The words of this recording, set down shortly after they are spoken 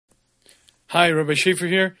Hi, Rabbi Schaefer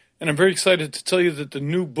here, and I'm very excited to tell you that the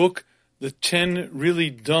new book, The 10 Really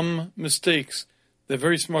Dumb Mistakes That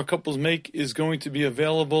Very Smart Couples Make, is going to be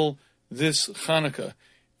available this Hanukkah.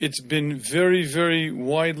 It's been very, very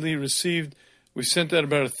widely received. We sent out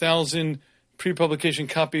about 1,000 pre-publication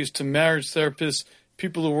copies to marriage therapists,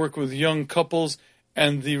 people who work with young couples,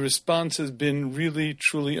 and the response has been really,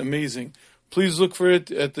 truly amazing. Please look for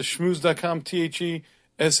it at the shmuz.com,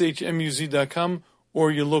 THESHMUZ.com, or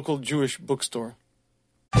your local Jewish bookstore.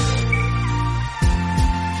 The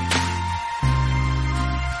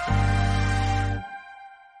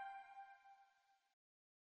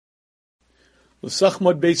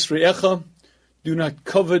sachmod beis rayecha, do not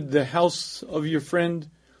covet the house of your friend.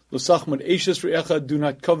 The sachmod aishes rayecha, do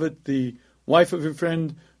not covet the wife of your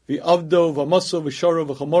friend. The avdo, v'amaso, v'sharo,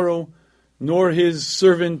 v'chamoro, nor his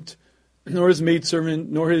servant, nor his maidservant,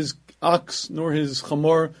 nor his ox, nor his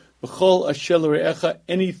chamor, v'chol ashel rayecha,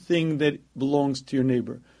 anything that belongs to your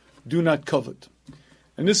neighbor. Do not covet.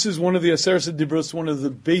 And this is one of the aseres hadibros, one of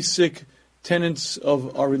the basic tenets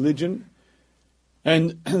of our religion.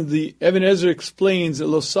 And the Ibn Ezra explains that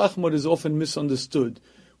lo sachmod is often misunderstood.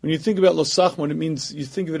 When you think about lo sachmod, it means you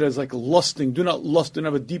think of it as like lusting. Do not lust, do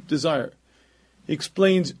not have a deep desire. He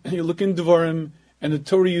explains, you look in Devarim, and the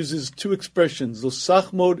Torah uses two expressions, lo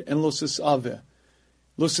sachmod and lo sisaveh.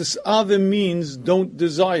 Lo sisaveh means don't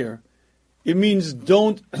desire. It means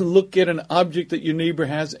don't look at an object that your neighbor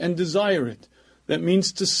has and desire it. That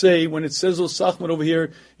means to say, when it says lo sachmod over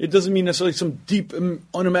here, it doesn't mean necessarily some deep,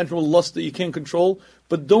 unimaginable lust that you can't control,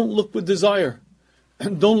 but don't look with desire.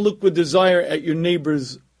 Don't look with desire at your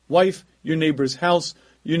neighbor's wife, your neighbor's house,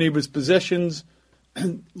 your neighbor's possessions.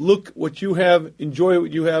 Look what you have, enjoy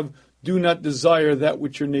what you have, do not desire that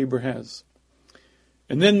which your neighbor has.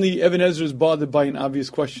 And then the Ibn Ezra is bothered by an obvious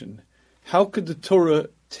question. How could the Torah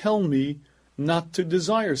tell me not to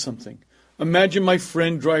desire something? Imagine my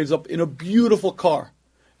friend drives up in a beautiful car,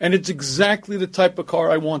 and it's exactly the type of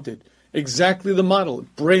car I wanted, exactly the model,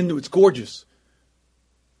 brand new, it's gorgeous.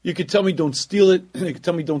 You could tell me don't steal it, you could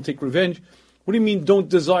tell me don't take revenge. What do you mean don't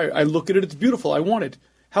desire? I look at it, it's beautiful, I want it.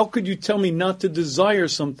 How could you tell me not to desire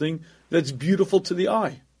something that's beautiful to the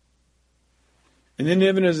eye? And then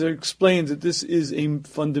Ibn Ezra explains that this is a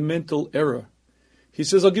fundamental error. He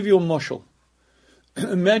says, I'll give you a mashal.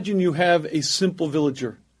 Imagine you have a simple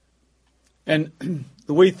villager. And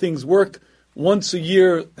the way things work, once a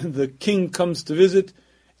year the king comes to visit,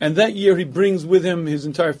 and that year he brings with him his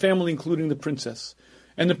entire family, including the princess.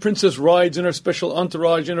 And the princess rides in her special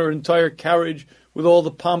entourage, in her entire carriage, with all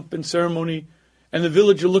the pomp and ceremony. And the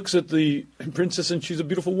villager looks at the princess, and she's a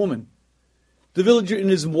beautiful woman. The villager, in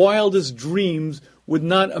his wildest dreams, would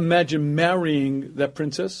not imagine marrying that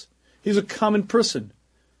princess. He's a common person.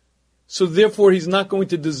 So therefore, he's not going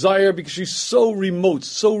to desire, because she's so remote,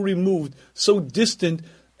 so removed, so distant,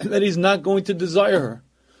 that he's not going to desire her.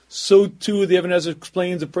 So too, the Ibn Ezra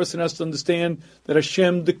explains, a person has to understand that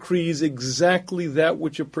Hashem decrees exactly that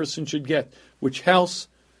which a person should get. Which house,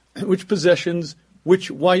 which possessions, which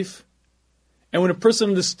wife. And when a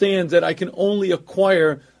person understands that I can only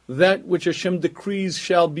acquire that which Hashem decrees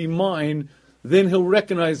shall be mine, then he'll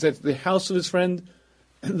recognize that the house of his friend,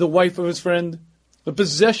 the wife of his friend, the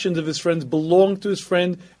possessions of his friends belong to his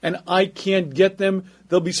friend, and I can't get them.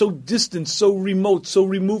 They'll be so distant, so remote, so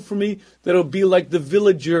removed from me, that it'll be like the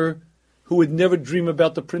villager who would never dream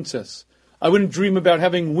about the princess. I wouldn't dream about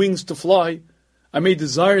having wings to fly. I may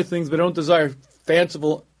desire things, but I don't desire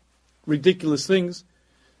fanciful, ridiculous things.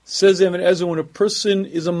 Says Ibn Ezra, when a person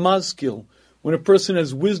is a maskil, when a person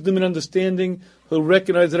has wisdom and understanding, he'll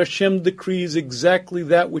recognize that Hashem decrees exactly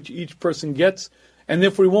that which each person gets, and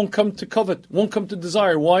therefore he won't come to covet, won't come to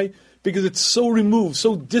desire. Why? Because it's so removed,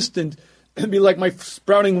 so distant. It'd be like my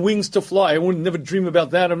sprouting wings to fly. I would never dream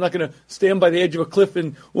about that. I'm not going to stand by the edge of a cliff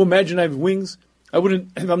and imagine I have wings. I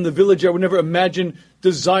wouldn't, if I'm the villager, I would never imagine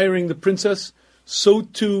desiring the princess. So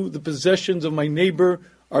too, the possessions of my neighbor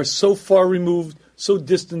are so far removed, so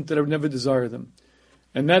distant, that I would never desire them.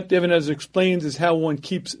 And that, Ibn Ezra explains, is how one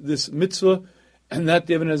keeps this mitzvah, and that,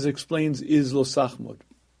 Ibn Ezra explains, is lo sachmod.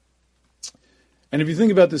 And if you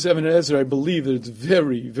think about this Ibn Ezra, I believe that it's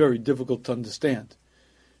very, very difficult to understand.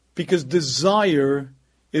 Because desire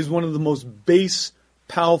is one of the most base,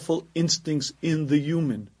 powerful instincts in the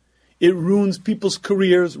human. It ruins people's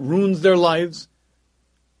careers, ruins their lives.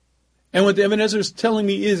 And what the Ibn Ezra is telling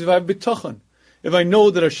me is, if I have bitachon, if I know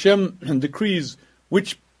that Hashem decrees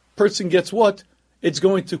which person gets what, it's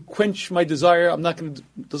going to quench my desire.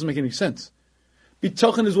 It doesn't make any sense.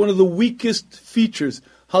 Bitachon is one of the weakest features.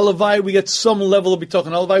 Halavai, we get some level of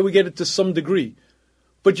bitachon. Halavai, we get it to some degree.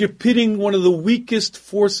 But you're pitting one of the weakest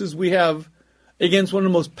forces we have against one of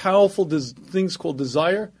the most powerful things called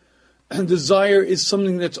desire. And desire is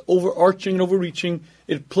something that's overarching and overreaching.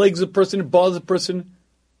 It plagues a person, it bothers a person.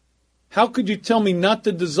 How could you tell me not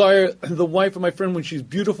to desire the wife of my friend when she's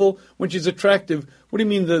beautiful, when she's attractive? What do you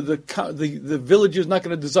mean the villager is not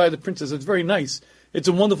going to desire the princess? It's very nice. It's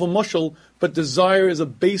a wonderful mushal, but desire is a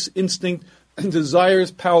base instinct, and desire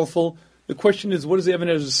is powerful. The question is, what is the Ibn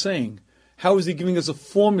Ezra saying? How is he giving us a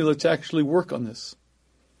formula to actually work on this?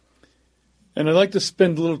 And I'd like to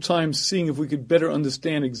spend a little time seeing if we could better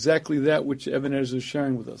understand exactly that which Ibn Ezra is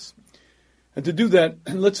sharing with us. And to do that,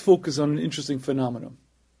 let's focus on an interesting phenomenon.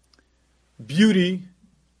 Beauty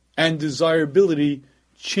and desirability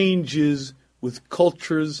changes with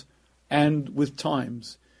cultures and with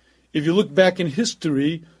times. If you look back in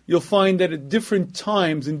history, you'll find that at different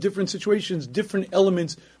times, in different situations, different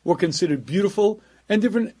elements were considered beautiful and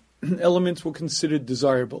different elements were considered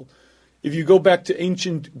desirable. If you go back to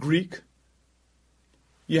ancient Greek,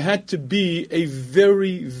 you had to be a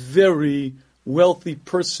very, very wealthy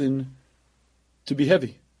person to be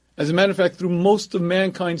heavy. As a matter of fact, through most of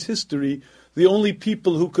mankind's history, the only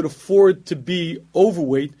people who could afford to be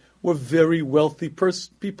overweight were very wealthy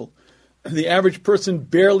people. The average person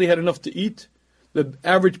barely had enough to eat. The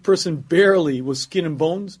average person barely was skin and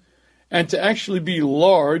bones. And to actually be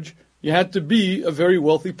large, you had to be a very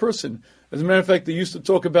wealthy person. As a matter of fact, they used to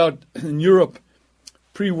talk about in Europe,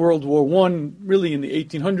 pre-World War I, really in the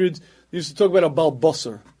 1800s, they used to talk about a Baal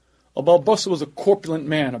Basar. A Baal Basar was a corpulent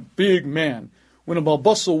man, a big man. When a Baal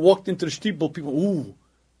Basar walked into the shtibel, people, ooh,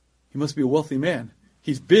 he must be a wealthy man.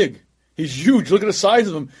 He's big. He's huge. Look at the size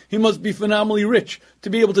of him. He must be phenomenally rich. To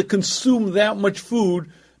be able to consume that much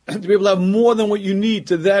food, and to be able to have more than what you need,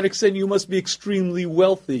 to that extent, you must be extremely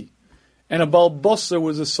wealthy. And a Baal Basar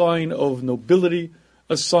was a sign of nobility,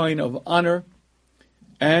 a sign of honor.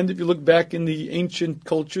 And if you look back in the ancient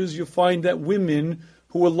cultures, you find that women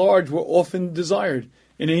who were large were often desired.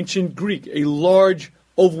 In ancient Greek, a large,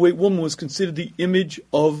 overweight woman was considered the image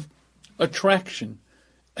of attraction.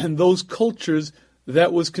 And those cultures,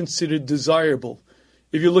 that was considered desirable.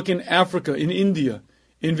 If you look in Africa, in India,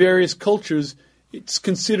 in various cultures, it's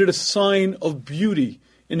considered a sign of beauty.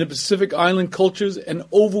 In the Pacific Island cultures, an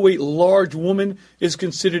overweight, large woman is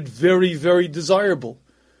considered very, very desirable.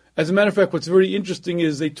 As a matter of fact, what's very interesting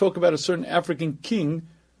is they talk about a certain African king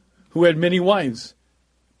who had many wives.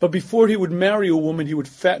 But before he would marry a woman, he would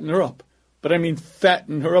fatten her up. But I mean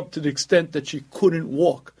fatten her up to the extent that she couldn't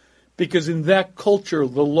walk. Because in that culture,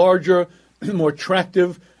 the larger, more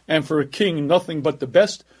attractive, and for a king, nothing but the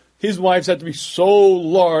best, his wives had to be so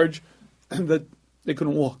large that they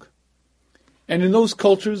couldn't walk. And in those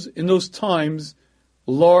cultures, in those times,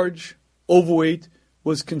 large, overweight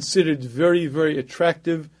was considered very, very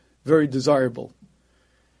attractive, very desirable.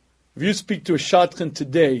 If you speak to a shadchan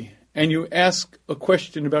today and you ask a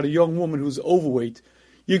question about a young woman who's overweight,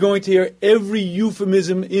 you're going to hear every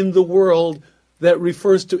euphemism in the world that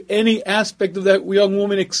refers to any aspect of that young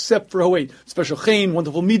woman except for her weight. Special chen,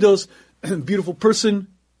 wonderful midos, beautiful person.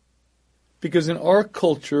 Because in our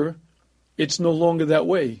culture, it's no longer that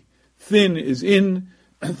way. Thin is in,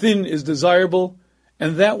 thin is desirable,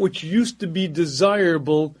 and that which used to be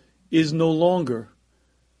desirable is no longer.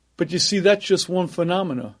 But you see, that's just one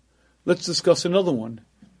phenomena. Let's discuss another one.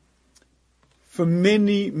 For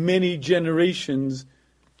many, many generations,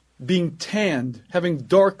 being tanned, having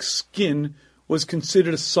dark skin, was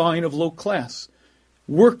considered a sign of low class.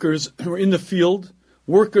 Workers were in the field.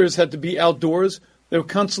 Workers had to be outdoors. They were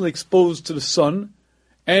constantly exposed to the sun.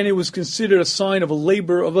 And it was considered a sign of a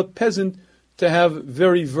labor of a peasant to have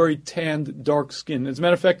very, very tanned, dark skin. As a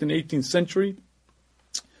matter of fact, in the 18th century,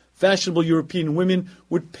 fashionable European women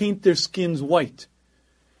would paint their skins white.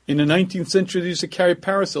 In the 19th century, they used to carry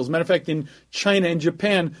parasols. As a matter of fact, in China and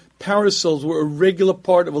Japan, parasols were a regular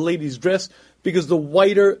part of a lady's dress because the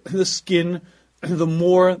whiter the skin, the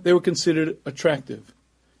more they were considered attractive.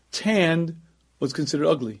 Tanned was considered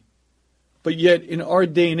ugly. But yet, in our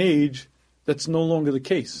day and age, that's no longer the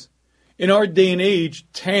case. In our day and age,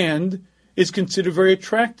 tanned is considered very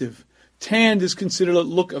attractive. Tanned is considered a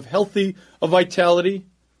look of healthy, of vitality.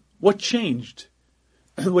 What changed?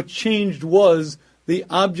 What changed was the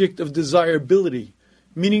object of desirability,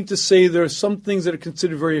 meaning to say there are some things that are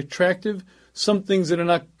considered very attractive, some things that are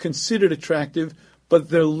not considered attractive, but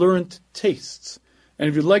they're learned tastes. And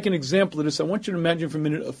if you'd like an example of this, I want you to imagine for a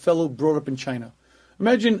minute a fellow brought up in China.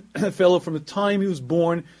 Imagine a fellow from the time he was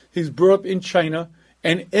born, he's brought up in China,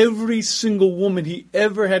 and every single woman he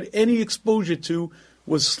ever had any exposure to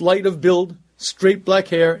was slight of build, straight black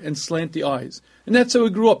hair, and slanty eyes. And that's how he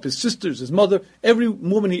grew up. His sisters, his mother, every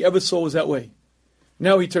woman he ever saw was that way.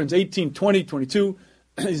 Now he turns 18, 20, 22.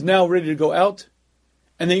 He's now ready to go out.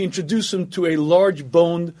 and they introduce him to a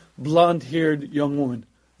large-boned, blonde-haired young woman.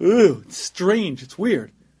 Ew, it's strange, it's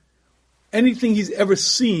weird. Anything he's ever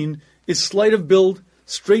seen is slight of build,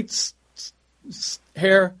 straight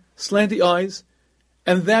hair, slanty eyes,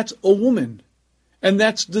 and that's a woman. And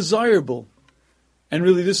that's desirable. And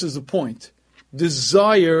really this is the point.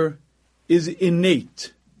 Desire is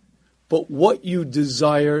innate, but what you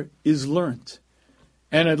desire is learnt.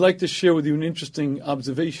 And I'd like to share with you an interesting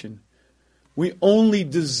observation. We only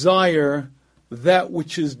desire that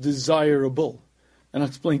which is desirable. And I'll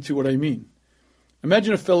explain to you what I mean.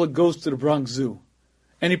 Imagine a fellow goes to the Bronx Zoo,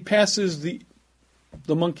 and he passes the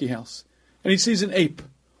monkey house, and he sees an ape.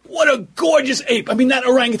 What a gorgeous ape! I mean, that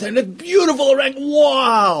orangutan, that beautiful orangutan,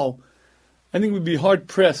 wow! I think we'd be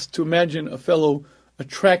hard-pressed to imagine a fellow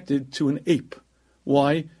attracted to an ape.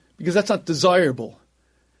 Why? Because that's not desirable.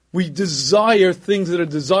 We desire things that are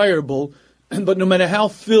desirable, but no matter how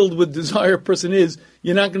filled with desire a person is,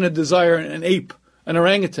 you're not going to desire an ape, an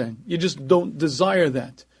orangutan. You just don't desire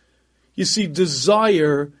that. You see,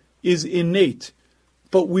 desire is innate,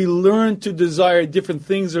 but we learn to desire different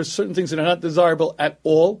things. There are certain things that are not desirable at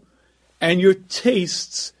all, and your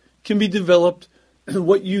tastes can be developed.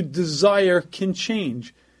 What you desire can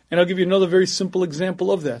change. And I'll give you another very simple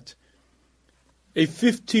example of that. A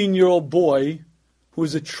 15-year-old boy who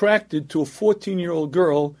is attracted to a 14-year-old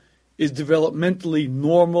girl is developmentally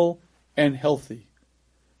normal and healthy.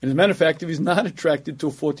 And as a matter of fact, if he's not attracted to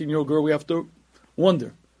a 14-year-old girl, we have to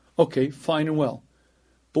wonder. Okay, fine and well.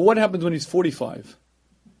 But what happens when he's 45?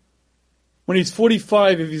 When he's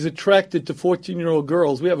 45, if he's attracted to 14-year-old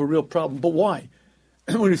girls, we have a real problem. But why?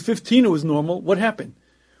 When he was 15, it was normal. What happened?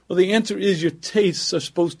 Well, the answer is your tastes are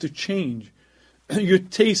supposed to change. Your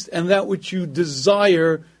taste and that which you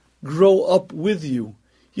desire grow up with you.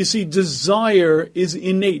 You see, desire is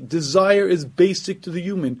innate. Desire is basic to the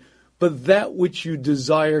human. But that which you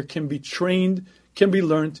desire can be trained, can be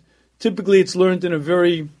learned. Typically, it's learned in a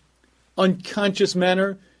very unconscious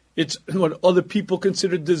manner. It's what other people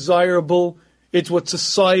consider desirable. It's what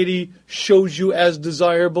society shows you as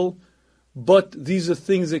desirable. But these are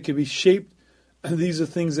things that can be shaped, and these are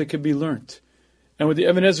things that can be learned. And what the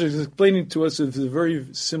Ibn Ezra is explaining to us is a very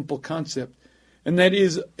simple concept. And that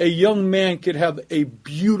is, a young man could have a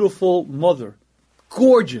beautiful mother,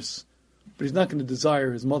 gorgeous, but he's not going to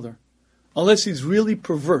desire his mother. Unless he's really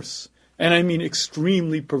perverse, and I mean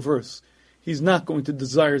extremely perverse, he's not going to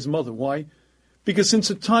desire his mother. Why? Because since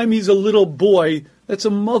the time he's a little boy, that's a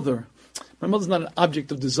mother. My mother's not an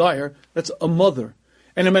object of desire, that's a mother.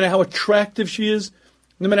 And no matter how attractive she is,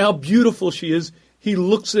 no matter how beautiful she is, he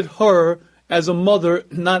looks at her as a mother,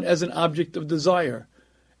 not as an object of desire.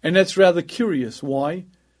 And that's rather curious. Why?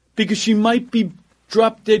 Because she might be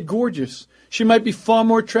drop-dead gorgeous. She might be far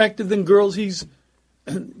more attractive than girls he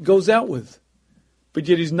goes out with. But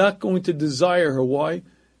yet he's not going to desire her. Why?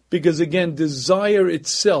 Because again, desire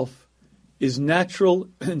itself is natural,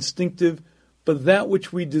 instinctive, but that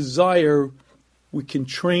which we desire, we can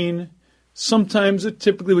train. Sometimes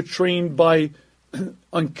typically we're trained by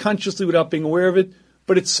unconsciously without being aware of it,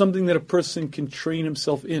 but it's something that a person can train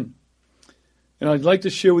himself in. And I'd like to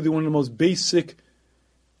share with you one of the most basic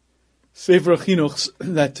sefer chinuchs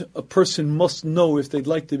that a person must know if they'd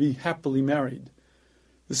like to be happily married.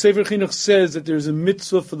 The sefer chinuch says that there's a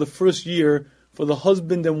mitzvah for the first year for the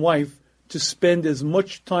husband and wife to spend as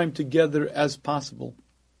much time together as possible.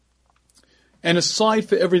 And aside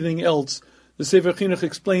for everything else, the sefer chinuch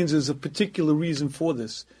explains there's a particular reason for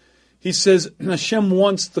this. He says Hashem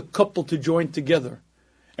wants the couple to join together.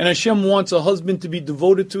 And Hashem wants a husband to be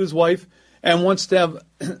devoted to his wife and wants to have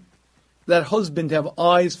that husband to have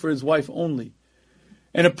eyes for his wife only.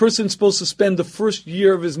 And a person's supposed to spend the first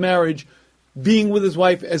year of his marriage being with his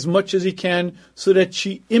wife as much as he can so that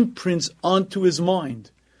she imprints onto his mind,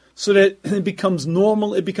 so that it becomes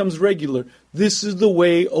normal, it becomes regular. This is the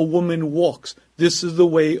way a woman walks. This is the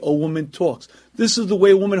way a woman talks. This is the way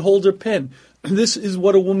a woman holds her pen. This is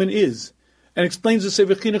what a woman is. And explains the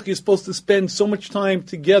Sefer Chinuch, you're supposed to spend so much time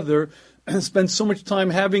together and spend so much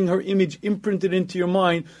time having her image imprinted into your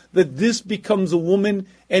mind that this becomes a woman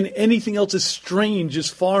and anything else is strange, is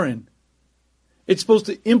foreign. It's supposed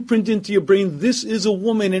to imprint into your brain, this is a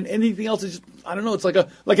woman and anything else is, I don't know, it's like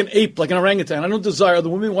an ape, like an orangutan. I don't desire other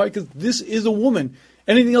women. Why? Because this is a woman.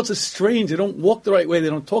 Anything else is strange. They don't walk the right way. They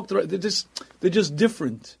don't talk the right way. They're just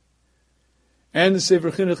different. And the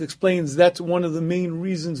Sefer Chinuch explains that's one of the main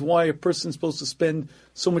reasons why a person is supposed to spend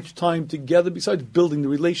so much time together, besides building the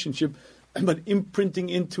relationship, but imprinting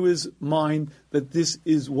into his mind that this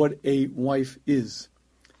is what a wife is.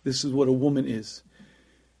 This is what a woman is.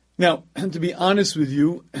 Now, to be honest with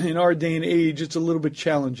you, in our day and age, it's a little bit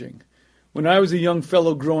challenging. When I was a young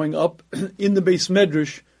fellow growing up, in the beis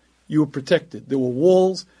medrash, you were protected. There were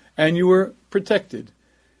walls, and you were protected.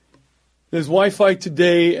 There's Wi-Fi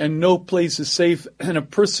today, and no place is safe, and a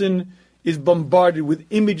person is bombarded with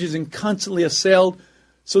images and constantly assailed.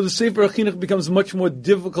 So the Sefer HaChinuch becomes much more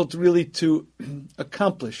difficult really to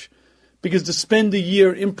accomplish. Because to spend a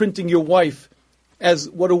year imprinting your wife as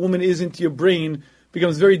what a woman is into your brain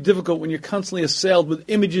becomes very difficult when you're constantly assailed with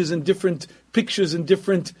images and different pictures and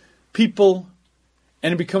different people,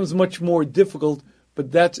 and it becomes much more difficult, but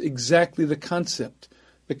that's exactly the concept.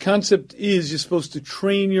 The concept is you're supposed to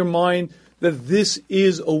train your mind that this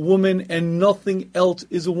is a woman and nothing else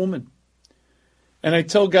is a woman. And I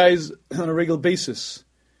tell guys on a regular basis,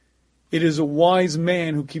 it is a wise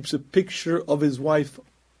man who keeps a picture of his wife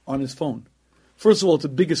on his phone. First of all, it's the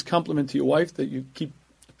biggest compliment to your wife that you keep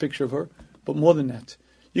a picture of her, but more than that,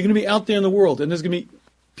 you're going to be out there in the world, and there's going to be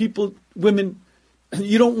people, women,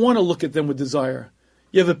 you don't want to look at them with desire.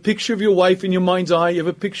 You have a picture of your wife in your mind's eye. You have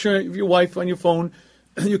a picture of your wife on your phone.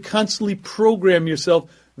 You constantly program yourself,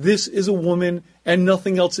 this is a woman and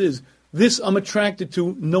nothing else is. This I'm attracted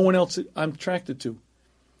to, no one else I'm attracted to.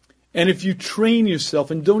 And if you train yourself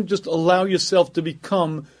and don't just allow yourself to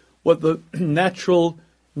become what the natural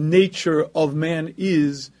nature of man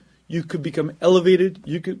is, you could become elevated,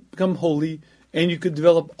 you could become holy, and you could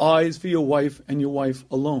develop eyes for your wife and your wife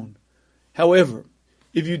alone. However,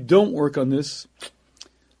 if you don't work on this,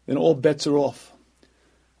 then all bets are off.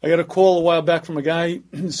 I got a call a while back from a guy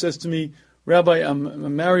who says to me, Rabbi,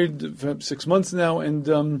 I'm married for 6 months now,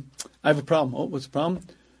 and I have a problem. Oh, what's the problem?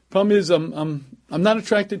 Problem is I'm not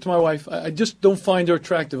attracted to my wife. I just don't find her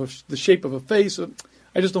attractive. The shape of her face,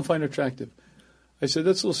 I just don't find her attractive. I said,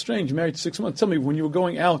 that's a little strange. You're married 6 months. Tell me, when you were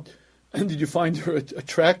going out, did you find her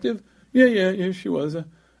attractive? Yeah, she was. And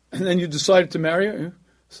then you decided to marry her?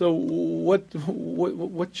 So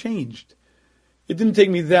what changed? It didn't take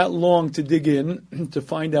me that long to dig in to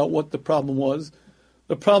find out what the problem was.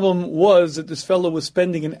 The problem was that this fellow was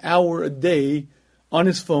spending an hour a day on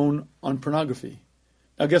his phone on pornography.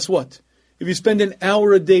 Now guess what? If you spend an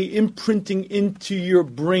hour a day imprinting into your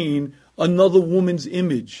brain another woman's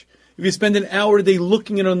image, if you spend an hour a day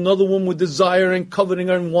looking at another woman with desire and coveting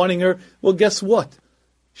her and wanting her, well, guess what?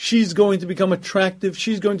 She's going to become attractive.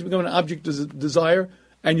 She's going to become an object of desire,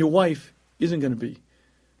 and your wife isn't going to be.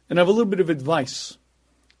 And I have a little bit of advice.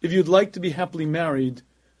 If you'd like to be happily married,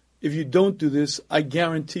 if you don't do this, I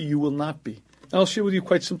guarantee you will not be. And I'll share with you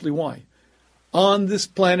quite simply why. On this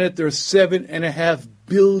planet, there are 7.5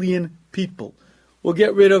 billion people. We'll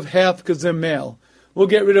get rid of half because they're male. We'll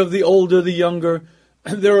get rid of the older, the younger.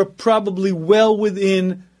 There are probably well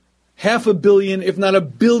within 500 million, if not 1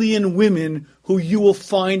 billion women who you will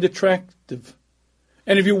find attractive.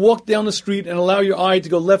 And if you walk down the street and allow your eye to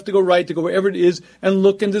go left, to go right, to go wherever it is, and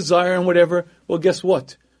look and desire and whatever, well, guess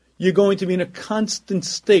what? You're going to be in a constant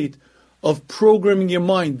state of programming your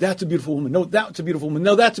mind. That's a beautiful woman. No, that's a beautiful woman.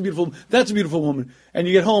 No, that's a beautiful woman. That's a beautiful woman. And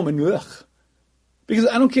you get home and ugh. Because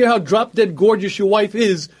I don't care how drop-dead gorgeous your wife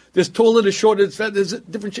is. There's taller, there's shorter, there's fat, there's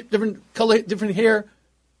different shape, different color, different hair.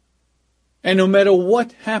 And no matter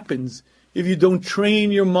what happens, if you don't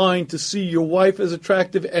train your mind to see your wife as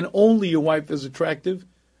attractive and only your wife as attractive,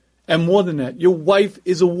 and more than that, your wife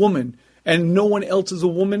is a woman and no one else is a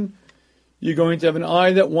woman, you're going to have an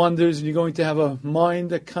eye that wanders, and you're going to have a mind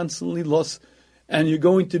that constantly lusts, and you're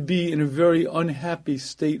going to be in a very unhappy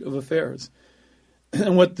state of affairs.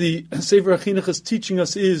 And what the Sefer HaChinuch is teaching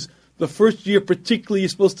us is the first year particularly you're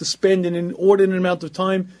supposed to spend an inordinate amount of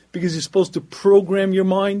time because you're supposed to program your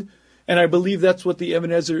mind. And I believe that's what the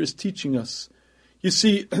Ibn Ezra is teaching us. You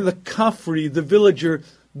see, the Kafri, the villager,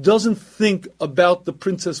 doesn't think about the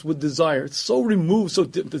princess with desire. It's so removed,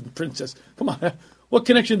 the princess. Come on, what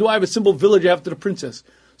connection do I have? A simple villager after the princess.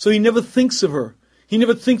 So he never thinks of her. He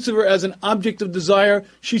never thinks of her as an object of desire.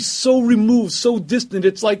 She's so removed, so distant.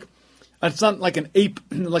 It's not like an ape,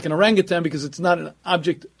 like an orangutan, because it's not an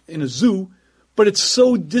object in a zoo, but it's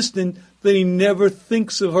so distant that he never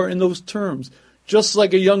thinks of her in those terms. Just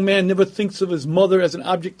like a young man never thinks of his mother as an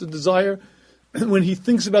object of desire, when he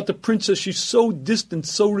thinks about the princess, she's so distant,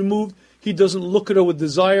 so removed, he doesn't look at her with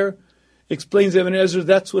desire. Explains Ibn Ezra,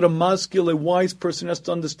 that's what a maskil, a wise person, has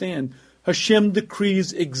to understand. Hashem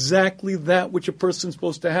decrees exactly that which a person is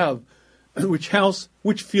supposed to have. Which house,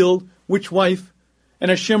 which field, which wife, and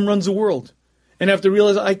Hashem runs the world. And I have to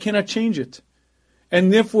realize I cannot change it.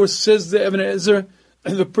 And therefore, says the Ibn Ezra,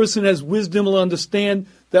 the person has wisdom will understand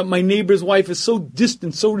that my neighbor's wife is so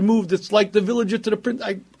distant, so removed, it's like the villager to the prince.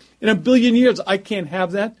 In 1 billion years, I can't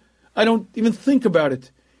have that. I don't even think about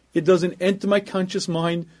it. It doesn't enter my conscious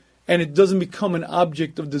mind, and it doesn't become an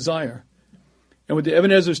object of desire. And what the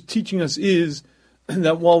Ebenezer is teaching us is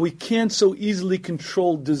that while we can't so easily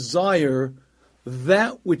control desire,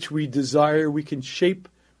 that which we desire we can shape,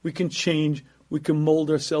 we can change, we can mold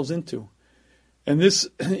ourselves into. And this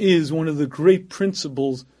is one of the great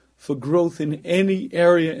principles for growth in any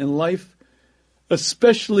area in life,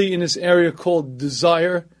 especially in this area called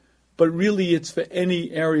desire, but really it's for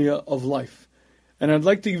any area of life. And I'd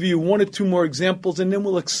like to give you one or two more examples, and then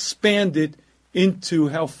we'll expand it into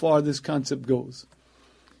how far this concept goes.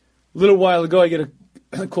 A little while ago, I get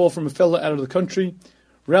a call from a fellow out of the country.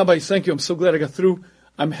 Rabbi, thank you, I'm so glad I got through.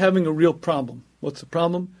 I'm having a real problem. What's the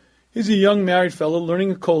problem? He's a young married fellow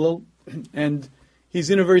learning a kollel, and he's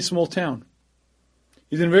in a very small town.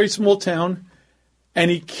 He's in a very small town,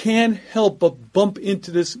 and he can't help but bump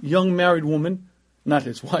into this young married woman, not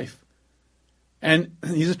his wife. And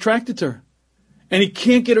he's attracted to her. And he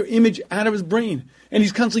can't get her image out of his brain. And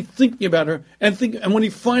he's constantly thinking about her. And when he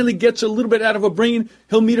finally gets her a little bit out of her brain,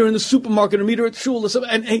 he'll meet her in the supermarket or meet her at shul or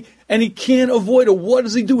something. And he can't avoid her. What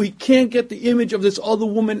does he do? He can't get the image of this other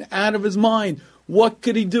woman out of his mind. What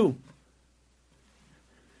could he do?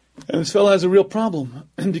 And this fellow has a real problem.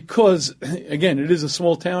 Because, again, it is a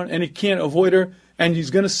small town. And he can't avoid her. And he's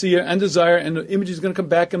going to see her and desire. And the image is going to come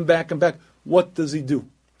back and back and back. What does he do?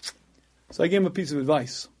 So I gave him a piece of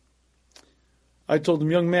advice. I told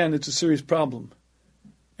him, young man, it's a serious problem.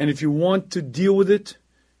 And if you want to deal with it,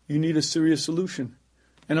 you need a serious solution.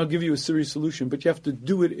 And I'll give you a serious solution. But you have to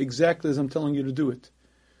do it exactly as I'm telling you to do it.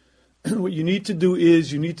 What you need to do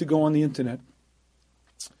is you need to go on the internet.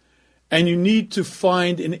 And you need to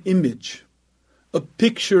find an image, a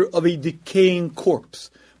picture of a decaying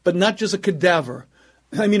corpse. But not just a cadaver.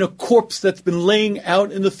 I mean a corpse that's been laying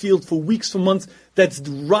out in the field for weeks, for months, that's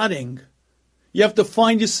rotting. You have to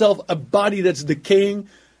find yourself a body that's decaying,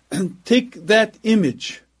 and take that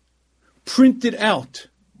image, print it out,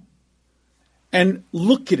 and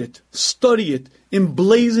look at it, study it,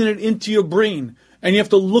 emblazon it into your brain. And you have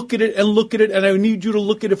to look at it, and I need you to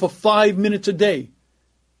look at it for 5 minutes a day.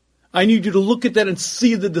 I need you to look at that and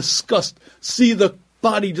see the disgust, see the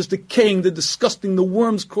body just decaying, the disgusting, the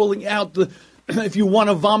worms crawling out. If you want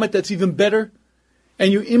to vomit, that's even better.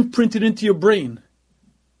 And you imprint it into your brain.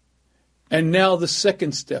 And now the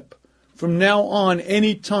second step. From now on,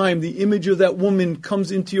 any time the image of that woman comes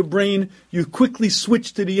into your brain, you quickly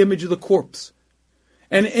switch to the image of the corpse.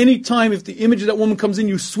 And any time if the image of that woman comes in,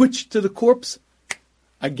 you switch to the corpse,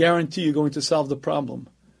 I guarantee you're going to solve the problem.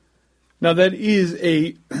 Now that is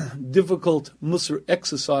a difficult Musar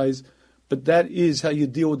exercise, but that is how you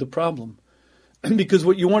deal with the problem. Because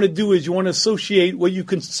what you want to do is you want to associate what you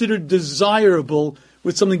consider desirable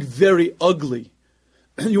with something very ugly.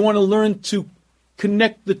 You want to learn to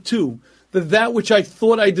connect the two. That which I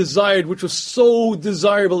thought I desired, which was so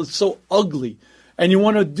desirable, is so ugly. And you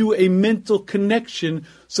want to do a mental connection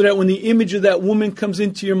so that when the image of that woman comes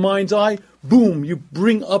into your mind's eye, boom, you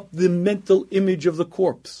bring up the mental image of the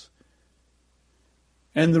corpse.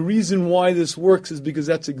 And the reason why this works is because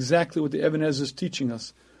that's exactly what the Ebenezer is teaching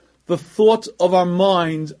us. The thoughts of our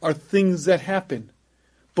minds are things that happen,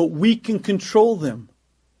 but we can control them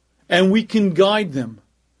and we can guide them.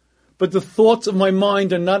 But the thoughts of my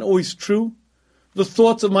mind are not always true. The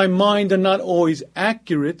thoughts of my mind are not always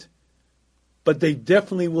accurate, but they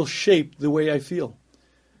definitely will shape the way I feel.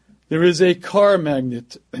 There is a car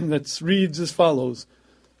magnet that reads as follows: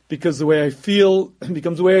 because the way I feel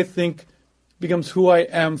becomes the way I think, becomes who I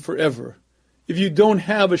am forever. If you don't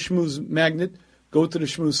have a Shmooze magnet, go to the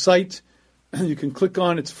Shmooze site. You can click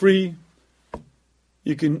on it, it's free.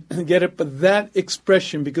 You can get it. But that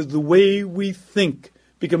expression, because the way we think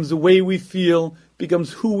becomes the way we feel,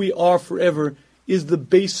 becomes who we are forever, is the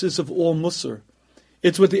basis of all Musar.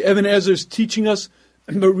 It's what the Ebenezer is teaching us,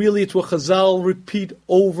 but really it's what Chazal repeat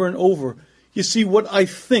over and over. You see, what I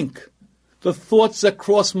think, the thoughts that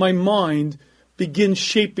cross my mind, begin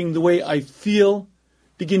shaping the way I feel,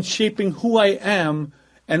 begin shaping who I am,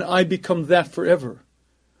 and I become that forever.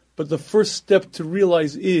 But the first step to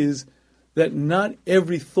realize is that not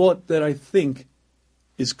every thought that I think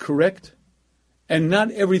is correct, and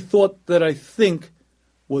not every thought that I think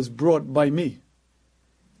was brought by me.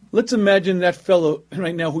 Let's imagine that fellow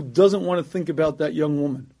right now who doesn't want to think about that young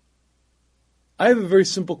woman. I have a very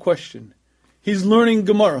simple question. He's learning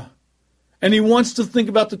Gemara, and he wants to think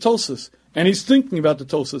about the Tosas, and he's thinking about the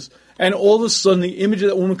Tosas, and all of a sudden the image of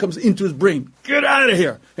that woman comes into his brain. Get out of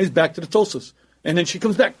here! And he's back to the Tosas. And then she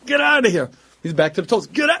comes back. Get out of here! He's back to the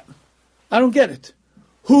Tosas. Get out! I don't get it.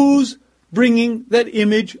 Who's bringing that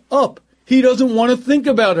image up? He doesn't want to think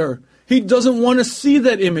about her. He doesn't want to see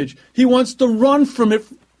that image. He wants to run from it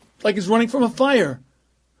like he's running from a fire.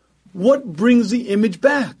 What brings the image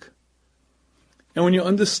back? And when you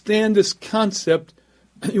understand this concept,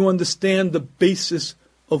 you understand the basis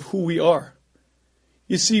of who we are.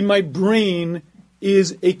 You see, my brain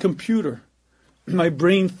is a computer. My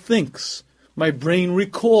brain thinks. My brain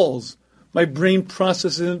recalls. My brain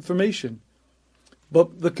processes information.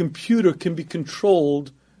 But the computer can be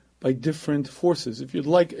controlled by different forces. If you'd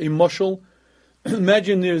like a mushal,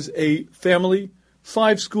 imagine there's a family,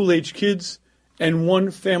 5 school-age kids, and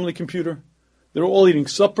 1 family computer. They're all eating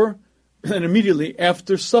supper, and immediately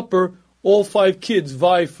after supper, all 5 kids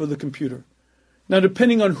vie for the computer. Now,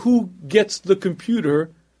 depending on who gets the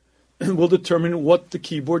computer will determine what the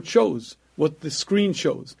keyboard shows, what the screen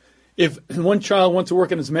shows. If one child wants to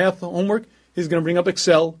work on his math homework, he's going to bring up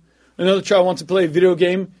Excel. Another child wants to play a video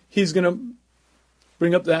game, he's going to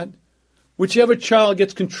bring up that. Whichever child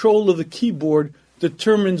gets control of the keyboard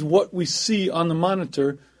determines what we see on the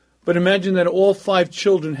monitor. But imagine that all 5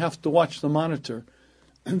 children have to watch the monitor.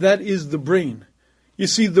 And that is the brain. You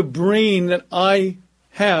see, the brain that I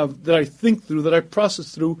have, that I think through, that I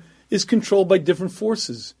process through, is controlled by different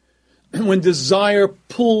forces. And when desire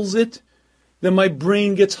pulls it, then my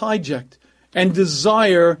brain gets hijacked. And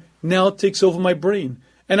desire now takes over my brain.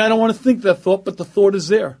 And I don't want to think that thought, but the thought is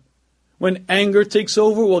there. When anger takes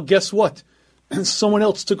over, well, guess what? Someone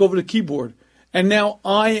else took over the keyboard. And now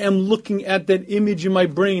I am looking at that image in my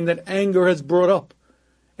brain that anger has brought up.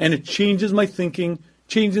 And it changes my thinking,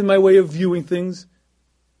 changes my way of viewing things.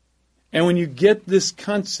 And when you get this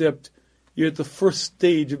concept, you're at the first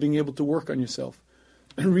stage of being able to work on yourself.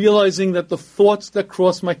 And realizing that the thoughts that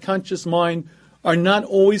cross my conscious mind are not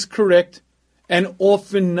always correct and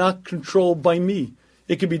often not controlled by me.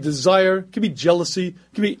 It could be desire, it could be jealousy,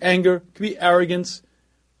 it could be anger, it could be arrogance.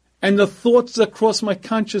 And the thoughts that cross my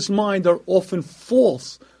conscious mind are often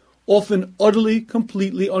false, often utterly,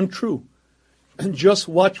 completely untrue. And just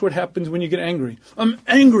watch what happens when you get angry. I'm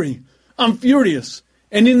angry. I'm furious.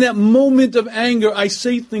 And in that moment of anger, I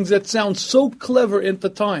say things that sound so clever at the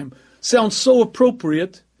time, sound so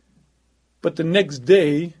appropriate. But the next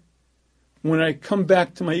day, when I come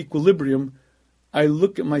back to my equilibrium, I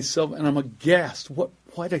look at myself and I'm aghast.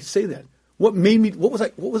 Why did I say that? What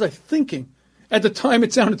was I thinking? At the time,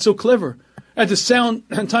 it sounded so clever. At the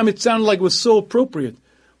time, it sounded like it was so appropriate.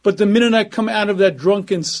 But the minute I come out of that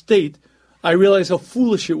drunken state, I realize how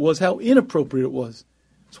foolish it was, how inappropriate it was.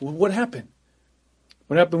 So what happened?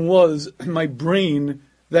 What happened was my brain,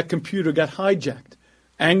 that computer, got hijacked.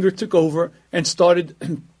 Anger took over and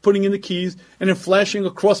started putting in the keys and then flashing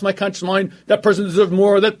across my conscious mind, that person deserves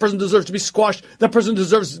more, that person deserves to be squashed, that person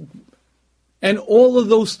deserves... And all of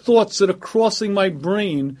those thoughts that are crossing my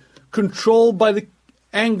brain, controlled by the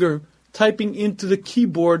anger typing into the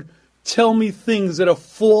keyboard, tell me things that are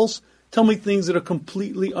false, tell me things that are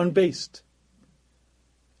completely unbased.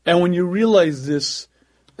 And when you realize this,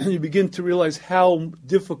 you begin to realize how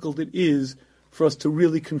difficult it is for us to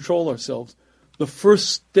really control ourselves. The first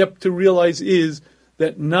step to realize is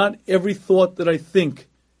that not every thought that I think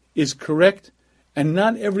is correct, and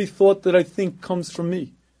not every thought that I think comes from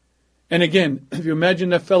me. And again, if you imagine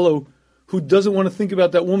that fellow who doesn't want to think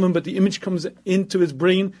about that woman, but the image comes into his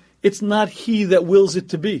brain, it's not he that wills it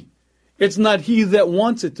to be. It's not he that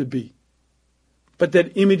wants it to be. But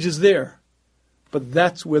that image is there. But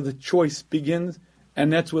that's where the choice begins,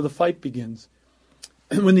 and that's where the fight begins.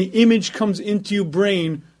 And when the image comes into your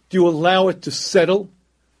brain, do you allow it to settle?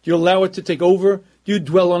 Do you allow it to take over? Do you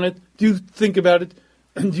dwell on it? Do you think about it?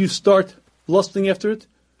 And do you start lusting after it?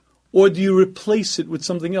 Or do you replace it with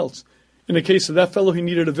something else? In the case of that fellow, he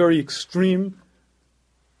needed a very extreme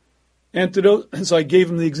antidote. And so I gave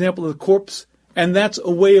him the example of the corpse. And that's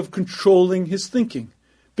a way of controlling his thinking.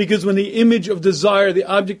 Because when the image of desire, the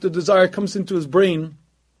object of desire comes into his brain,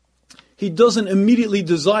 he doesn't immediately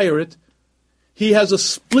desire it. He has a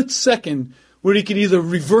split second where he can either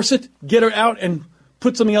reverse it, get her out, and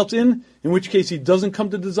put something else in which case he doesn't come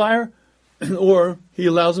to desire, or he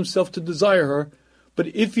allows himself to desire her. But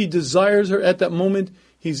if he desires her at that moment,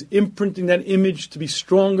 he's imprinting that image to be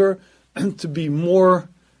stronger, to be more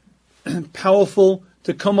powerful,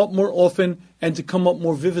 to come up more often, and to come up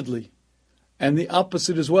more vividly. And the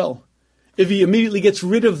opposite as well. If he immediately gets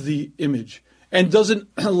rid of the image and doesn't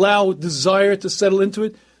allow desire to settle into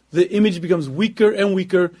it, the image becomes weaker and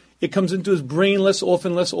weaker. It comes into his brain less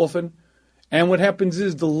often. And what happens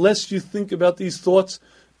is the less you think about these thoughts,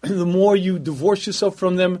 the more you divorce yourself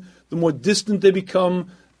from them, the more distant they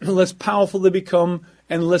become, the less powerful they become,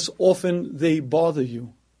 and less often they bother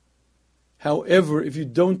you. However, if you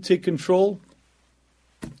don't take control,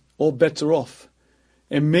 all bets are off.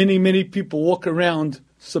 And many, many people walk around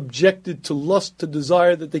subjected to lust, to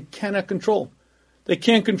desire that they cannot control. They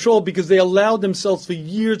can't control because they allowed themselves for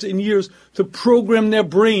years and years to program their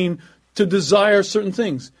brain to desire certain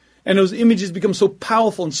things. And those images become so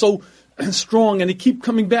powerful and so strong, and they keep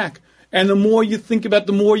coming back. And the more you think about it,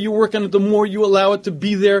 the more you work on it, the more you allow it to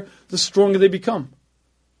be there, the stronger they become.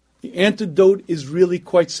 The antidote is really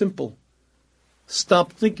quite simple.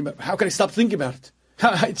 Stop thinking about it. How can I stop thinking about it?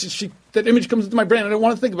 That image comes into my brain. I don't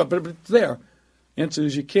want to think about it, but it's there. The answer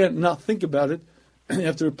is you can't not think about it. You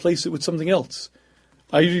have to replace it with something else.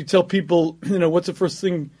 I usually tell people, what's the first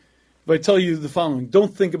thing, if I tell you the following,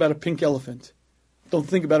 don't think about a pink elephant. Don't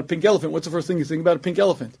think about a pink elephant. What's the first thing you think about a pink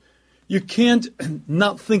elephant? You can't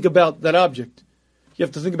not think about that object. You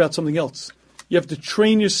have to think about something else. You have to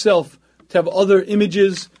train yourself to have other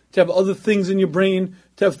images, to have other things in your brain,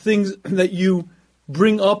 to have things that you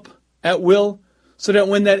bring up at will, so that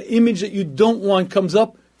when that image that you don't want comes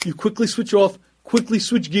up, you quickly switch off, quickly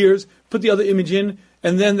switch gears, put the other image in,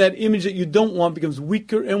 and then that image that you don't want becomes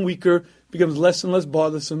weaker and weaker, becomes less and less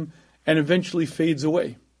bothersome, and eventually fades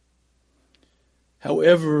away.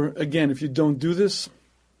 However, again, if you don't do this,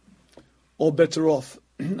 all bets are off.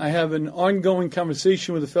 I have an ongoing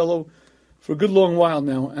conversation with a fellow for a good long while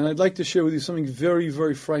now, and I'd like to share with you something very,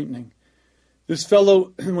 very frightening. This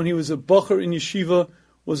fellow, when he was a bacher in yeshiva,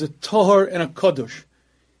 was a tahar and a kadosh.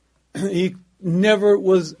 He never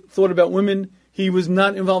was thought about women. He was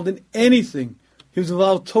not involved in anything. He was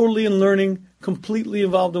involved totally in learning, completely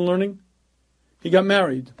involved in learning. He got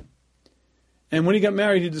married. And when he got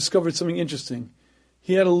married, he discovered something interesting.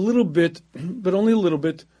 He had a little bit, but only a little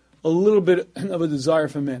bit of a desire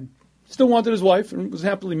for men. Still wanted his wife and was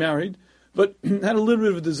happily married, but had a little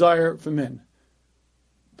bit of a desire for men.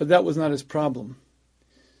 But that was not his problem.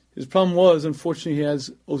 His problem was, unfortunately, he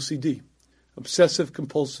has OCD, obsessive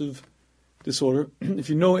compulsive disorder. If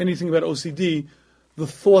you know anything about OCD,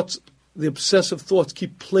 the obsessive thoughts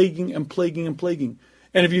keep plaguing and plaguing and plaguing.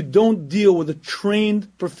 And if you don't deal with a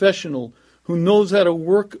trained professional who knows how to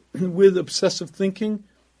work with obsessive thinking,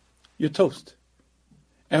 you're toast.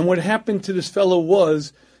 And what happened to this fellow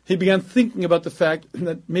was he began thinking about the fact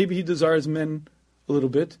that maybe he desires men a little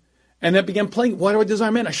bit. And that began playing. Why do I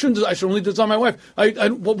desire men? I should only desire my wife. But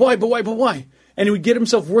why? And he would get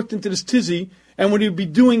himself worked into this tizzy. And what he would be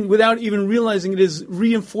doing without even realizing it is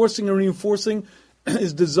reinforcing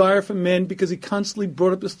his desire for men, because he constantly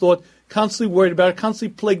brought up this thought, constantly worried about it,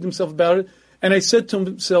 constantly plagued himself about it. And I said to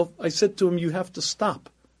him, you have to stop.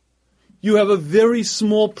 You have a very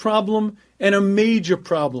small problem and a major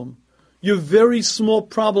problem. Your very small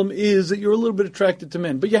problem is that you're a little bit attracted to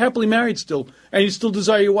men, but you're happily married still, and you still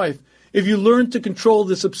desire your wife. If you learn to control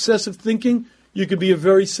this obsessive thinking, you could be a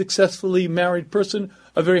very successfully married person,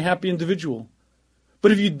 a very happy individual.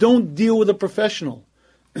 But if you don't deal with a professional,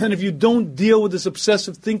 and if you don't deal with this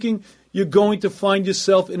obsessive thinking, you're going to find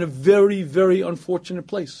yourself in a very, very unfortunate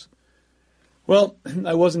place. Well,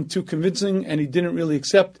 I wasn't too convincing, and he didn't really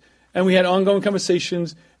accept, and we had ongoing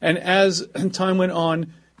conversations, and as time went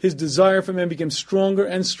on, his desire for men became stronger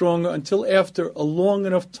and stronger until after a long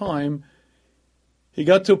enough time, he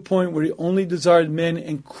got to a point where he only desired men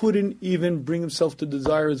and couldn't even bring himself to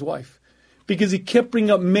desire his wife. Because he kept bringing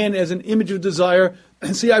up men as an image of desire.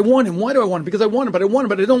 And see, I want him. Why do I want him? Because I want him, but I want him,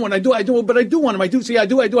 but I don't want him. I do, but I do want him. I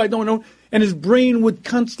don't know. And his brain would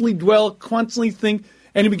constantly dwell, constantly think,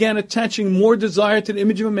 and he began attaching more desire to the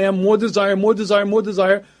image of a man, more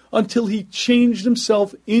desire, until he changed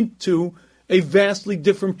himself into a vastly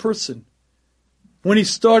different person. When he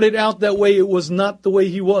started out that way, it was not the way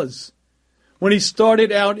he was. When he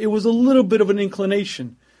started out, it was a little bit of an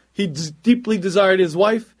inclination. He deeply desired his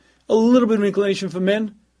wife, a little bit of an inclination for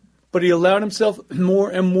men, but he allowed himself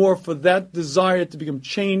more and more for that desire to become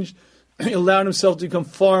changed. He allowed himself to become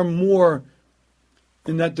far more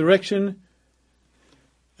in that direction.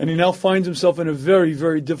 And he now finds himself in a very,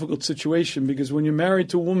 very difficult situation, because when you're married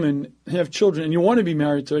to a woman, you have children, and you want to be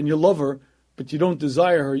married to her, and you love her, but you don't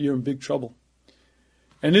desire her, you're in big trouble.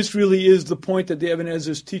 And this really is the point that the Ibn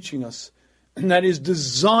Ezra is teaching us. And that is,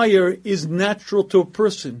 desire is natural to a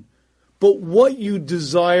person, but what you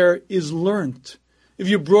desire is learned. If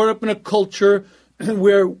you're brought up in a culture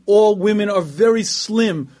where all women are very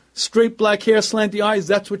slim, straight black hair, slanty eyes,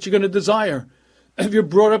 that's what you're going to desire. If you're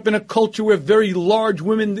brought up in a culture where very large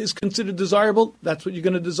women is considered desirable, that's what you're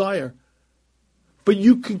going to desire. But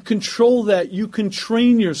you can control that. You can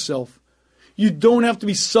train yourself. You don't have to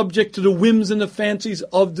be subject to the whims and the fancies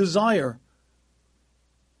of desire.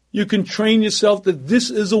 You can train yourself that this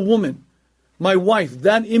is a woman. My wife,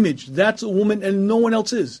 that image, that's a woman and no one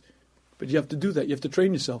else is. But you have to do that. You have to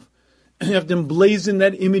train yourself. You have to emblazon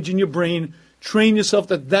that image in your brain. Train yourself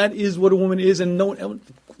that that is what a woman is, and no one else.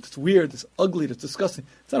 It's weird, it's ugly, it's disgusting.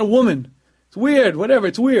 It's not a woman. It's weird, whatever,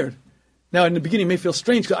 it's weird. Now, in the beginning, it may feel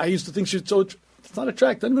strange because I used to think she's so, it's not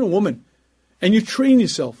attractive, not even a woman. And you train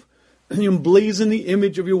yourself. And you emblazon the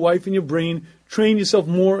image of your wife in your brain, train yourself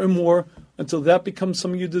more and more until that becomes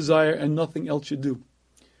something you desire and nothing else you do.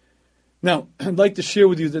 Now, I'd like to share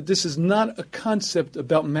with you that this is not a concept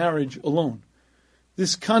about marriage alone.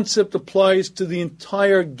 This concept applies to the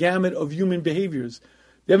entire gamut of human behaviors.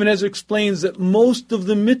 The Ibn Ezra explains that most of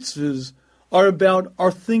the mitzvahs are about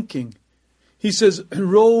our thinking. He says,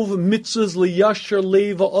 Rov mitzvahs liyashar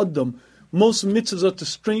leva adam. Most mitzvahs are to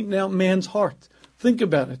straighten out man's heart. Think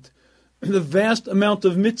about it. The vast amount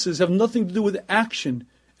of mitzvahs have nothing to do with action.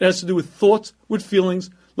 It has to do with thoughts, with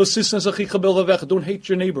feelings. Don't hate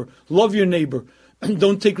your neighbor. Love your neighbor.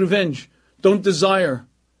 Don't take revenge. Don't desire.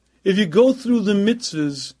 If you go through the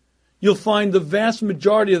mitzvahs, you'll find the vast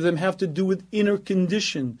majority of them have to do with inner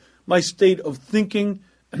condition. My state of thinking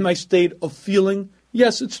and my state of feeling.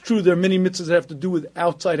 Yes, it's true there are many mitzvahs that have to do with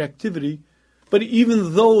outside activity. But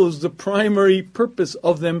even those, the primary purpose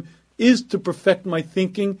of them is to perfect my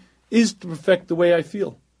thinking, is to perfect the way I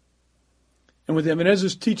feel. And what the Ibn Ezra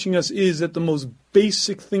is teaching us is that the most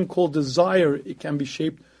basic thing called desire, it can be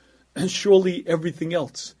shaped, and surely everything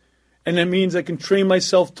else. And that means I can train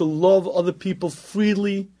myself to love other people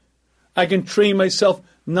freely. I can train myself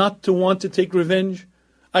not to want to take revenge.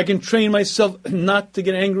 I can train myself not to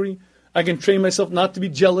get angry. I can train myself not to be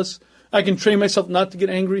jealous. I can train myself not to get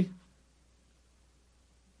angry.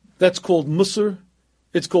 That's called musar.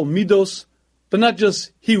 It's called midos. But not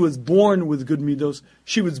just he was born with good midos.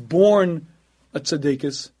 She was born a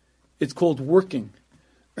tzaddikus. It's called working.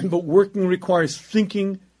 But working requires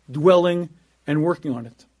thinking, dwelling, and working on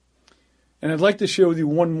it. And I'd like to share with you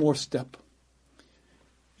one more step.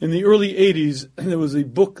 In the early 80s, there was a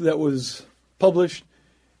book that was published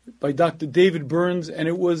by Dr. David Burns, and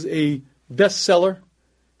it was a bestseller,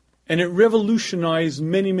 and it revolutionized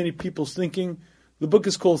many, many people's thinking. The book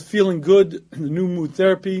is called Feeling Good, the New Mood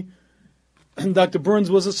Therapy. And Dr. Burns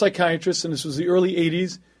was a psychiatrist, and this was the early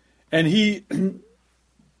 80s, and he,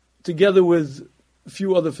 together with a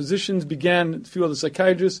few other physicians, a few other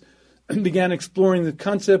psychiatrists, began exploring the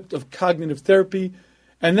concept of cognitive therapy.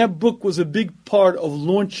 And that book was a big part of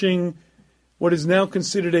launching what is now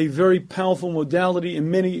considered a very powerful modality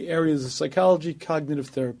in many areas of psychology, cognitive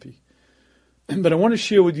therapy. But I want to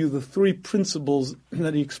share with you the three principles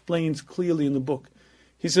that he explains clearly in the book.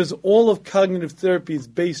 He says all of cognitive therapy is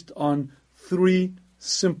based on three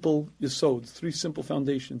simple yisods, three simple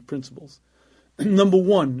foundation principles. Number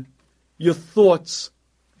one, your thoughts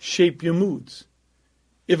shape your moods.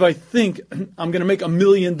 If I think I'm going to make $1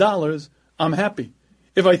 million, I'm happy.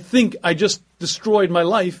 If I think I just destroyed my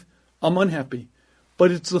life, I'm unhappy.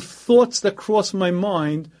 But it's the thoughts that cross my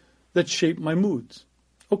mind that shape my moods.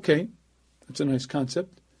 Okay, that's a nice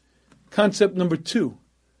concept. Concept number two,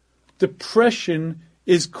 depression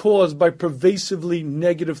is caused by pervasively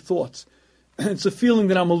negative thoughts. It's the feeling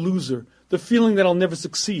that I'm a loser, the feeling that I'll never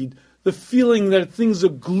succeed, the feeling that things are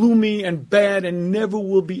gloomy and bad and never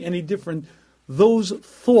will be any different. Those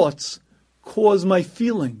thoughts cause my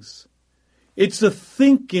feelings. It's the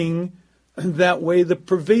thinking that way, the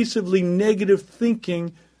pervasively negative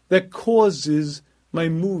thinking that causes my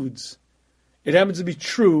moods. It happens to be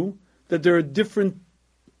true that there are different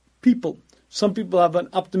people. Some people have an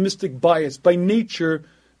optimistic bias. By nature,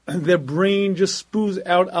 their brain just spews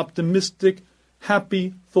out optimistic,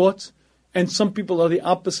 happy thoughts. And some people are the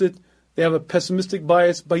opposite. They have a pessimistic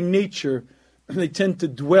bias. By nature, they tend to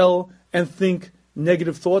dwell and think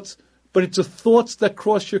negative thoughts. But it's the thoughts that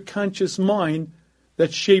cross your conscious mind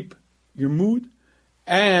that shape your mood.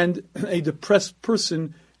 And a depressed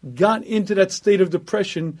person got into that state of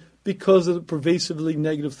depression because of the pervasively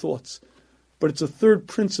negative thoughts. But it's a third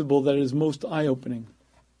principle that is most eye-opening.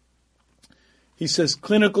 He says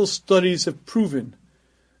clinical studies have proven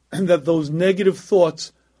that those negative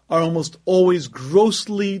thoughts are almost always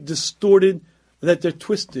grossly distorted, that they're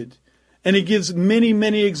twisted. And he gives many,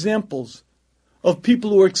 many examples of people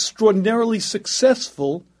who are extraordinarily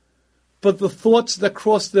successful, but the thoughts that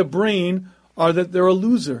cross their brain are that they're a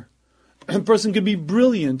loser. A person could be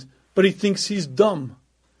brilliant, but he thinks he's dumb.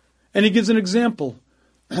 And he gives an example.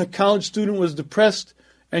 A college student was depressed,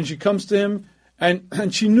 and she comes to him,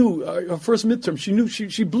 and she knew, her first midterm, she knew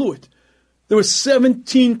she blew it. There were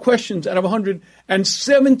 17 questions out of 100, and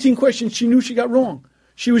 17 questions she knew she got wrong.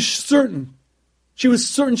 She was certain. She was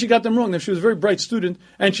certain she got them wrong. Now, she was a very bright student,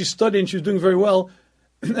 and she studied, and she was doing very well,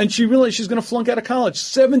 and she realized she's going to flunk out of college.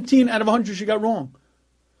 17 out of 100 she got wrong,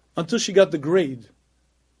 until she got the grade.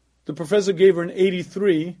 The professor gave her an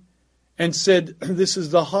 83 and said, this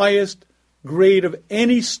is the highest grade of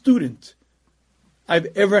any student I've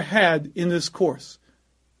ever had in this course.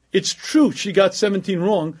 It's true she got 17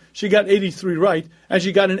 wrong, she got 83 right, and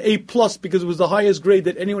she got an A+ because it was the highest grade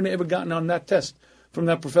that anyone had ever gotten on that test from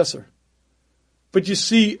that professor. But you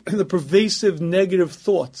see, the pervasive negative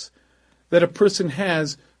thoughts that a person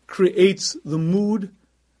has creates the mood,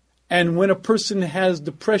 and when a person has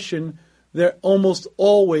depression, they're almost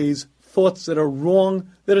always thoughts that are wrong,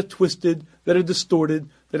 that are twisted, that are distorted,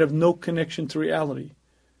 that have no connection to reality.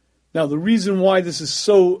 Now, the reason why this is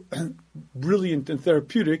so brilliant and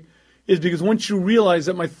therapeutic is because once you realize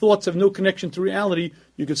that my thoughts have no connection to reality,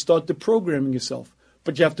 you can start deprogramming yourself.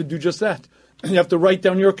 But you have to do just that. You have to write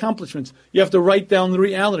down your accomplishments. You have to write down the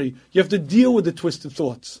reality. You have to deal with the twisted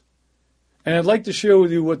thoughts. And I'd like to share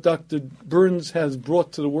with you what Dr. Burns has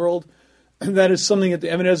brought to the world. And that is something that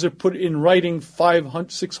the Ibn Ezra put in writing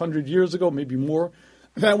 500, 600 years ago, maybe more.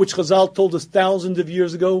 That which Chazal told us thousands of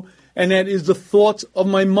years ago. And that is the thoughts of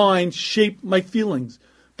my mind shape my feelings.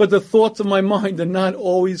 But the thoughts of my mind are not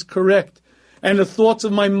always correct. And the thoughts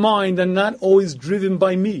of my mind are not always driven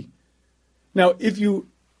by me. Now, if you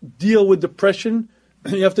deal with depression,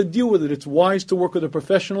 you have to deal with it. It's wise to work with a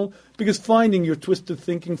professional because finding your twisted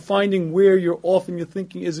thinking, finding where you're off in your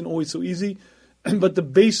thinking isn't always so easy. But the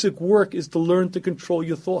basic work is to learn to control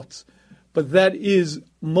your thoughts. But that is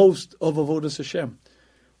most of Avodas Hashem.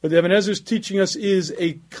 What the Ibn Ezra is teaching us is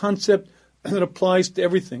a concept that applies to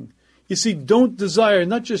everything. You see, don't desire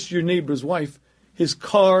not just your neighbor's wife, his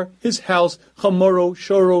car, his house, chamoro,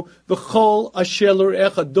 shoro, v'chol asher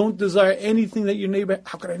rayecha. Don't desire anything that your neighbor,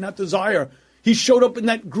 how could I not desire? He showed up in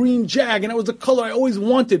that green Jag, and that was the color I always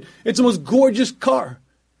wanted. It's the most gorgeous car.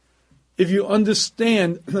 If you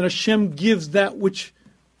understand that Hashem gives that which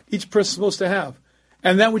each person is supposed to have,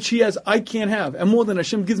 and that which he has, I can't have, and more than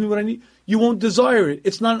Hashem gives me what I need, you won't desire it.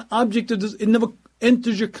 It's not an object. It never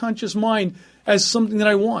enters your conscious mind as something that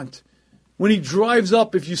I want. When he drives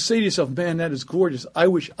up, if you say to yourself, man, that is gorgeous, I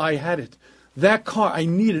wish I had it. That car, I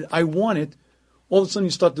need it, I want it. All of a sudden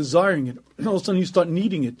you start desiring it. All of a sudden you start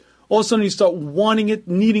needing it. All of a sudden you start wanting it,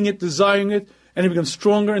 needing it, desiring it, and it becomes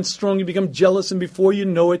stronger and stronger. You become jealous, and before you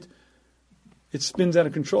know it, it spins out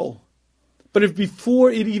of control. But if before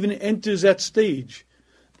it even enters that stage,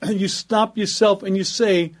 you stop yourself and you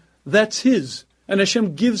say, that's his, and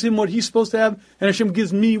Hashem gives him what he's supposed to have, and Hashem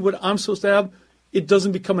gives me what I'm supposed to have, it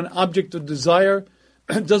doesn't become an object of desire.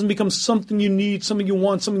 It doesn't become something you need, something you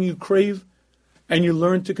want, something you crave, and you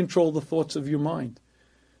learn to control the thoughts of your mind.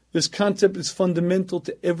 This concept is fundamental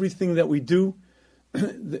to everything that we do.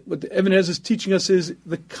 What the Ibn Ezra is teaching us is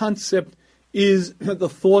the concept is that the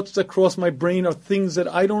thoughts that cross my brain are things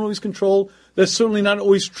that I don't always control. They're certainly not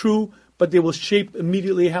always true, but they will shape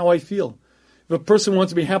immediately how I feel. If a person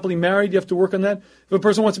wants to be happily married, you have to work on that. If a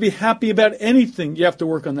person wants to be happy about anything, you have to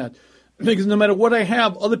work on that. Because no matter what I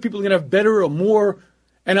have, other people are going to have better or more,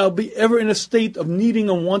 and I'll be ever in a state of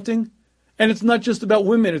needing and wanting. And it's not just about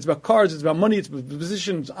women, it's about cars, it's about money, it's about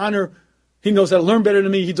position, it's honor. He knows how to learn better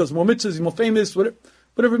than me, he does more mitzvahs, he's more famous,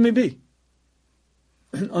 whatever it may be.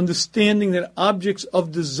 And understanding that objects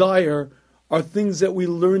of desire are things that we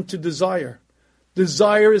learn to desire.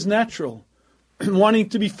 Desire is natural. Wanting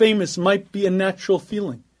to be famous might be a natural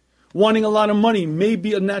feeling. Wanting a lot of money may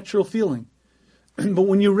be a natural feeling. But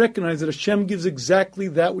when you recognize that Hashem gives exactly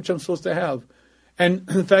that which I'm supposed to have, and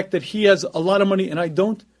the fact that he has a lot of money and I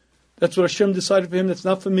don't, that's what Hashem decided for him, that's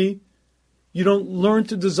not for me. You don't learn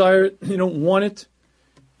to desire it, you don't want it.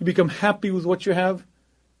 You become happy with what you have,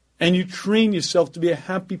 and you train yourself to be a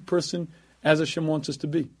happy person as Hashem wants us to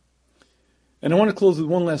be. And I want to close with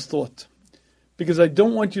one last thought, because I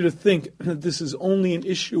don't want you to think that this is only an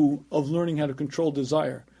issue of learning how to control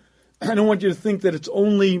desire. I don't want you to think that it's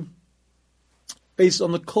only based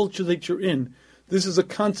on the culture that you're in. This is a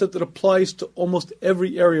concept that applies to almost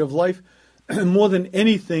every area of life. And more than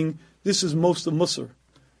anything, this is most of Musar.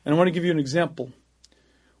 And I want to give you an example.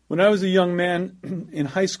 When I was a young man in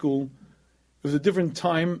high school, it was a different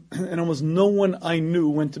time, and almost no one I knew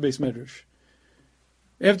went to beis medrash.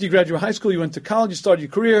 After you graduate high school, you went to college, you started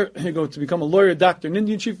your career, you go to become a lawyer, doctor, an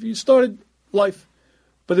Indian chief, you started life.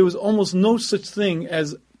 But there was almost no such thing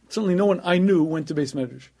as, certainly no one I knew went to beis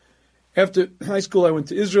medrash. After high school, I went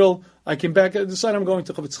to Israel. I came back. I decided I'm going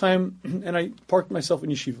to Chavetz Chaim, and I parked myself in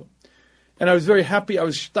yeshiva. And I was very happy. I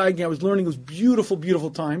was steiging. I was learning. It was beautiful, beautiful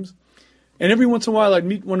times. And every once in a while, I'd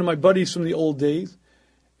meet one of my buddies from the old days.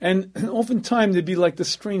 And oftentimes, they'd be like this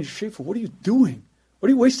strange, Schaefer, what are you doing? What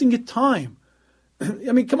are you wasting your time?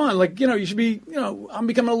 I mean, come on. You should be, I'm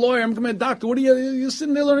becoming a lawyer. I'm becoming a doctor. What are you're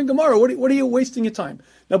sitting there learning Gemara. What are you wasting your time?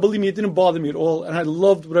 Now, believe me, it didn't bother me at all. And I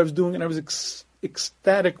loved what I was doing. And I was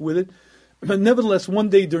ecstatic with it. But nevertheless, one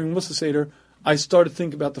day during Musa Seder, I started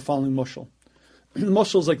thinking about the following mushal. The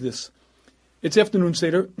mashal is like this. It's afternoon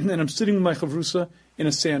seder, and I'm sitting with my chavrusa in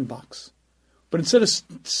a sandbox. But instead of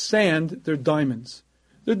sand, they're diamonds.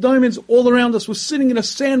 There are diamonds all around us. We're sitting in a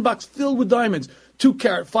sandbox filled with diamonds. 2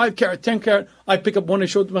 carat, 5 carat, 10 carat. I pick up one, I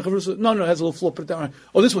show it to my chavrusa. No, it has a little flaw, put it down.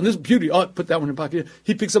 Oh, this one, this is beauty. Oh, put that one in pocket.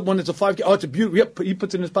 He picks up one that's a 5 carat. Oh, it's a beauty. Yep, he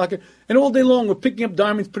puts it in his pocket. And all day long, we're picking up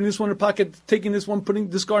diamonds, putting this one in the pocket, taking this one,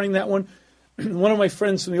 discarding that one. One of my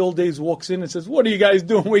friends from the old days walks in and says, "What are you guys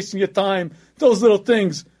doing, wasting your time? Those little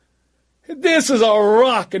things. This is a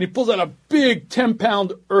rock." And he pulls out a big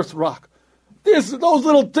 10-pound earth rock. Those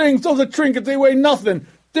little things, those are trinkets, they weigh nothing.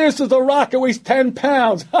 This is a rock, it weighs 10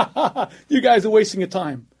 pounds. You guys are wasting your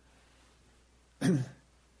time.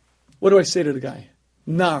 What do I say to the guy?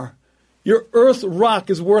 Nar, your earth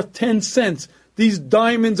rock is worth 10 cents. These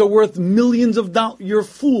diamonds are worth millions of dollars. You're a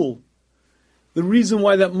fool. The reason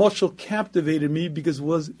why that mashal captivated me because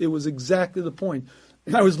it was exactly the point.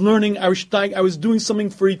 I was learning, I was doing something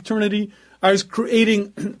for eternity. I was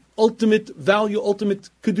creating ultimate value, ultimate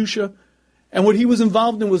kedusha. And what he was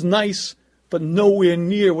involved in was nice, but nowhere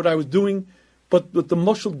near what I was doing. But what the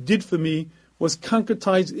mashal did for me was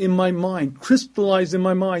concretize in my mind, crystallize in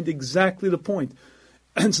my mind exactly the point.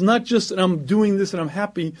 And it's not just that I'm doing this and I'm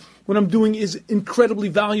happy. What I'm doing is incredibly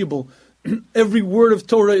valuable. Every word of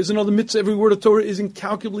Torah is another mitzvah. Every word of Torah is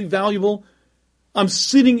incalculably valuable. I'm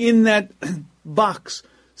sitting in that box,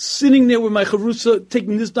 sitting there with my chavrusa,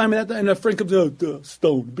 taking this diamond, that, and a friend comes, "Oh,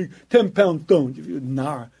 stone, big 10-pound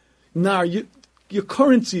stone." Nar, your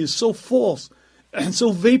currency is so false and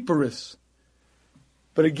so vaporous.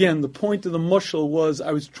 But again, the point of the mashal was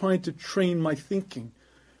I was trying to train my thinking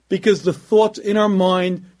because the thoughts in our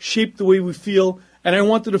mind shape the way we feel. And I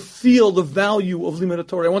wanted to feel the value of Limud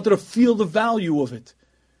Torah. I wanted to feel the value of it.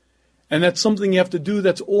 And that's something you have to do.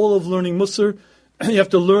 That's all of learning Musar. You have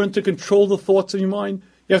to learn to control the thoughts of your mind.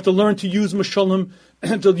 You have to learn to use Mashalim,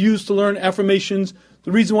 to learn affirmations.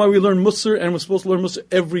 The reason why we learn Musar, and we're supposed to learn Musar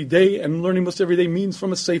every day, and learning Musar every day means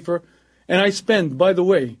from a sefer. And I spend, by the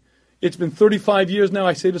way, it's been 35 years now,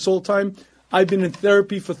 I say this all the time, I've been in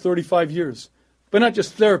therapy for 35 years. But not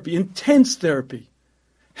just therapy, intense therapy.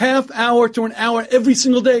 Half hour to an hour every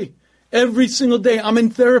single day. Every single day I'm in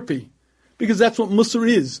therapy. Because that's what Musar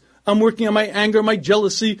is. I'm working on my anger, my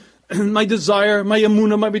jealousy, my desire, my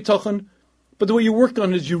emunah, my bitachon. But the way you work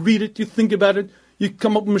on it is you read it, you think about it, you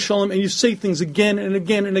come up with Mishalim, and you say things again and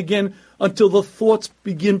again and again until the thoughts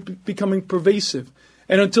begin becoming pervasive.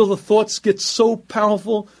 And until the thoughts get so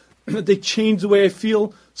powerful that they change the way I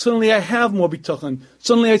feel. Suddenly I have more bitachon.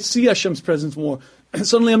 Suddenly I see Hashem's presence more. And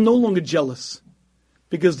suddenly I'm no longer jealous.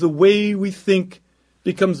 Because the way we think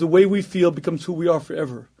becomes the way we feel, becomes who we are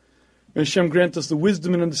forever. May Hashem grant us the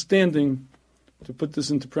wisdom and understanding to put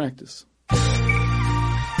this into practice.